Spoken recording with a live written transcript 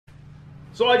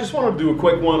So I just wanted to do a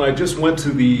quick one. I just went to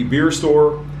the beer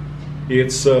store.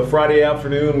 It's Friday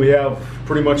afternoon. We have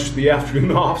pretty much the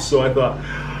afternoon off, so I thought,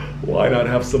 why not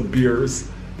have some beers?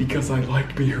 Because I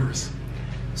like beers.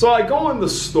 So I go in the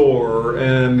store,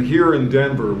 and here in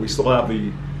Denver, we still have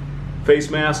the face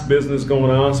mask business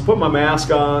going on. So put my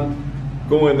mask on,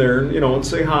 go in there, and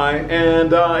say hi.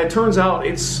 And it turns out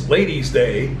it's Ladies'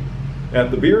 Day at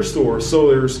the beer store. So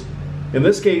there's, in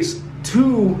this case,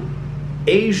 two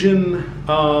Asian,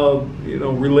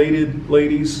 related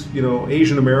ladies,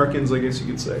 Asian Americans, I guess you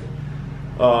could say.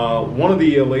 One of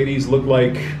the ladies looked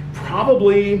like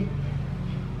probably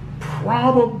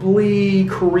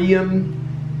Korean.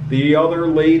 The other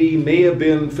lady may have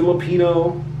been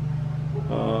Filipino,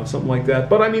 something like that.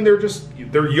 But I mean,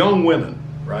 they're young women,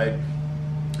 right?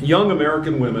 Young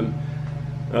American women,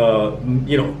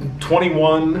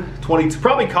 21, 22,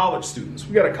 probably college students.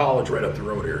 We got a college right up the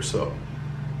road here, so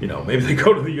maybe they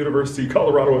go to the University of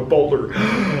Colorado at Boulder.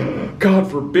 God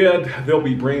forbid they'll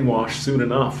be brainwashed soon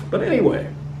enough. But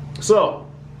anyway, so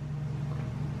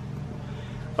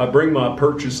I bring my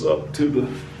purchase up to the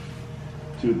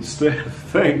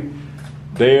thing.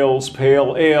 Dale's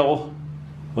Pale Ale.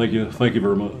 Thank you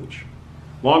very much.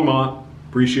 Longmont,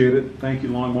 appreciate it. Thank you,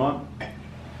 Longmont.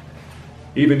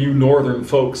 Even you northern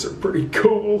folks are pretty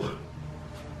cool.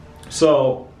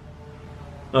 So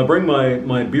I bring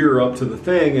my beer up to the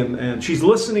thing, and she's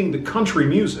listening to country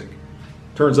music.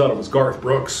 Turns out it was Garth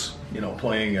Brooks,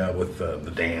 playing with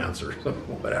the dance or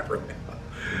whatever.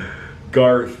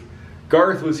 Garth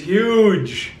was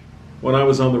huge when I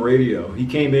was on the radio. He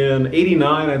came in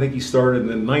 89, I think he started, and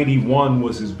then 91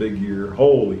 was his big year.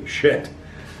 Holy shit.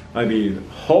 I mean,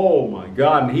 oh my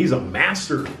God. And he's a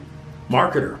master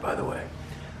marketer, by the way.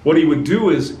 What he would do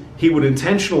is he would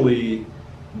intentionally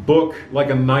book like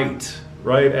a night,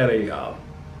 right, at a,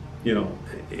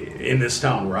 in this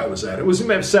town where I was at. It was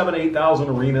 7,000, 8,000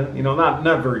 arena,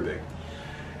 not very big.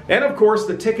 And of course,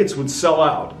 the tickets would sell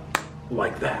out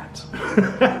like that.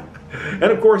 And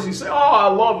of course, he'd say, "Oh, I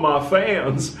love my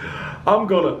fans. I'm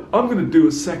gonna do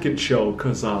a second show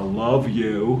because I love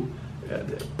you."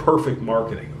 Perfect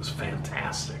marketing. It was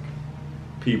fantastic.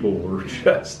 People were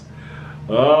just,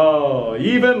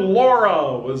 even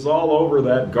Laura was all over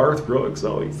that Garth Brooks.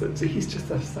 Oh, he's just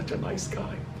such a nice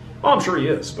guy. Well, I'm sure he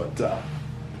is, but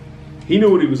he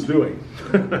knew what he was doing.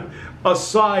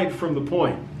 Aside from the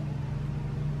point.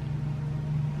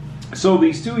 So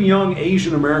these two young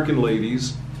Asian American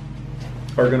ladies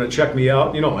are going to check me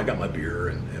out. I got my beer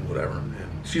and whatever. And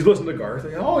she's listening to Garth.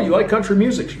 "Oh, you like country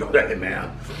music?" She goes, "Hey,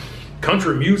 man,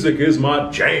 country music is my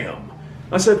jam."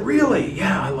 I said, "Really?"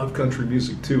 "Yeah, I love country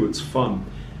music too. It's fun.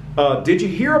 Did you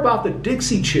hear about the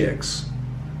Dixie Chicks?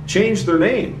 Changed their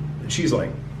name." And she's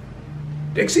like,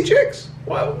 "Dixie Chicks?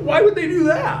 Why would they do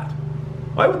that?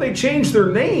 Why would they change their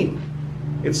name?"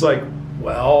 It's like,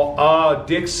 well,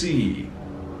 Dixie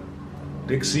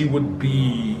would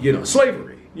be, slavery.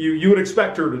 You would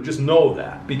expect her to just know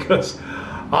that, because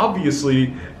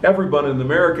obviously everyone in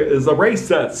America is a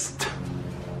racist.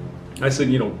 I said,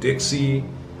 Dixie,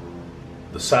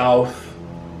 the South,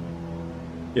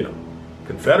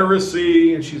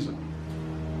 Confederacy. And she's like,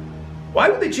 "Why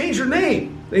would they change their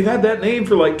name? They've had that name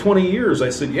for like 20 years. I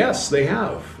said, "Yes, they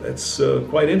have. That's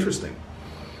quite interesting."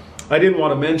 I didn't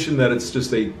want to mention that it's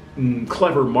just a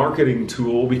clever marketing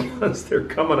tool because they're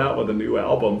coming out with a new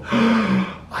album.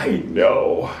 I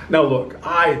know. Now look,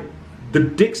 the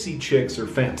Dixie Chicks are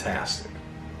fantastic.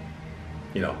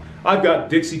 I've got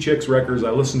Dixie Chicks records.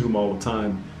 I listen to them all the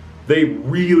time. They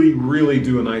really, really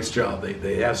do a nice job.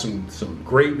 They have some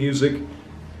great music,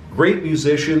 great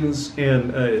musicians,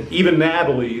 and even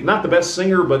Natalie, not the best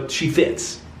singer, but she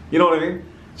fits. You know what I mean?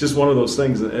 It's just one of those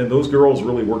things, and those girls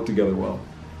really work together well.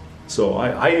 So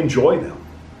I enjoy them.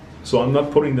 So I'm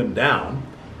not putting them down.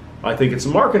 I think it's a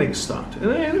marketing stunt.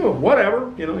 And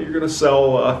whatever, you're going to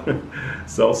sell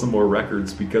some more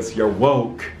records because you're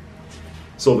woke.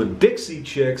 So the Dixie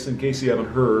Chicks, in case you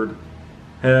haven't heard,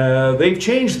 they've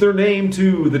changed their name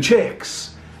to the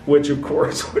Chicks, which of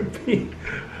course would be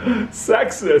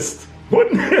sexist,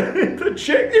 wouldn't it? The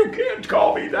Chick, you can't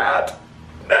call me that.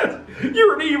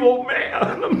 You're an evil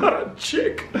man. I'm not a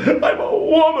chick. I'm a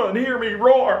woman. Hear me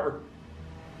roar.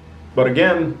 But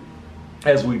again,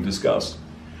 as we've discussed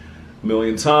a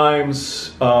million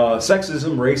times,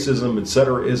 sexism, racism,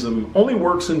 etc.ism only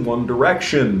works in one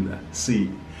direction. See,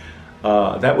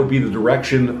 that would be the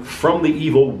direction from the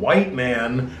evil white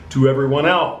man to everyone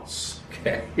else.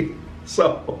 Okay,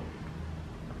 so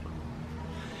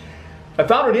I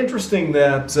found it interesting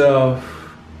that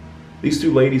these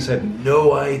two ladies had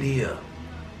no idea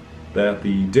that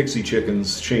the Dixie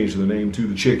Chickens changed the name to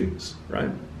the Chickens,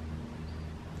 right?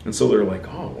 And so they're like,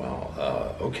 oh,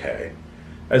 well, okay.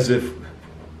 As if,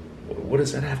 what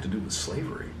does that have to do with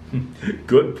slavery?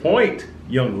 Good point,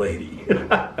 young lady.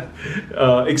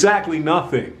 Exactly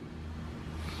nothing.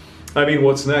 I mean,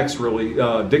 what's next, really?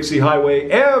 Dixie Highway,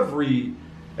 every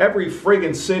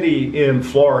friggin' city in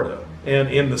Florida and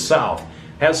in the South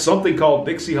has something called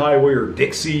Dixie Highway or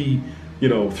Dixie,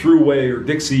 Thruway or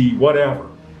Dixie whatever.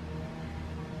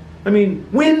 I mean,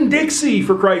 Winn-Dixie,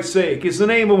 for Christ's sake, is the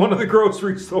name of one of the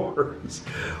grocery stores.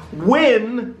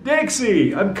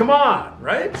 Winn-Dixie. Come on,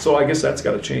 right? So I guess that's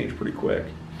got to change pretty quick.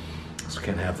 So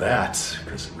can't have that,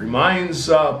 because it reminds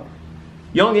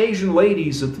young Asian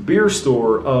ladies at the beer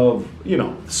store of,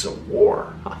 the Civil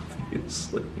War,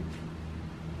 obviously.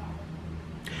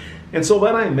 And so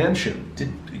then I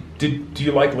mentioned, do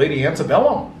you like Lady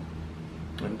Antebellum?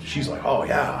 And she's like, oh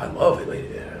yeah, I love it,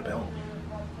 Lady Antebellum.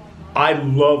 I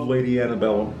love Lady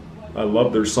Antebellum. I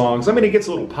love their songs. I mean, it gets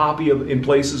a little poppy in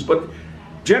places, but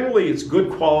generally it's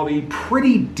good quality,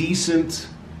 pretty decent,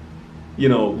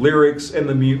 lyrics, and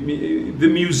the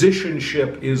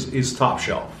musicianship is top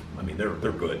shelf. I mean,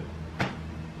 they're good.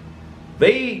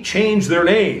 They changed their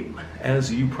name,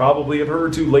 as you probably have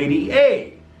heard, to Lady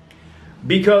A,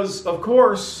 because, of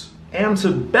course,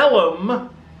 antebellum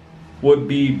would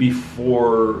be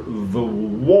before the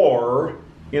war,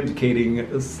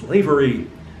 indicating slavery.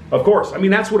 Of course, I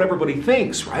mean, that's what everybody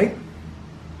thinks, right?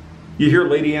 You hear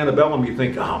Lady Antebellum, you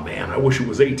think, oh man, I wish it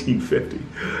was 1850,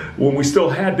 when we still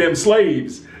had them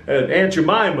slaves and Aunt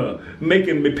Jemima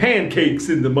making me pancakes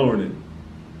in the morning.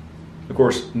 Of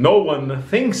course, no one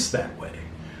thinks that way,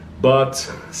 but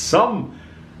some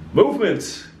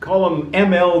movements, call them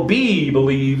MLB,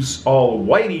 believes all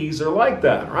whiteys are like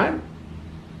that, right?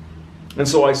 And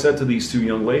so I said to these two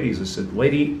young ladies, I said,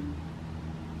 Lady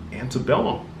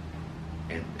Antebellum,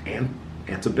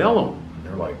 Antebellum. And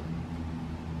they're like,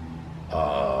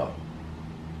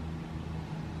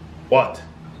 what?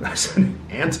 I said,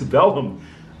 antebellum,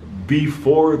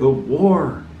 before the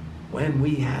war, when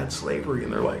we had slavery.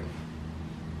 And they're like,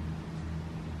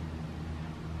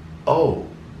 oh.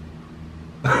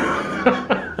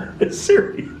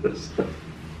 Serious.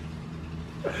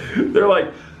 They're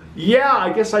like, yeah,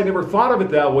 I guess I never thought of it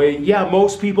that way. Yeah,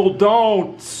 most people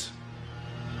don't.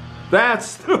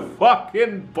 That's the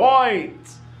fucking point.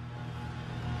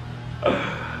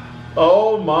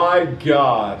 Oh my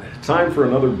God. Time for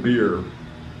another beer.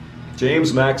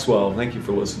 James Maxwell, thank you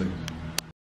for listening.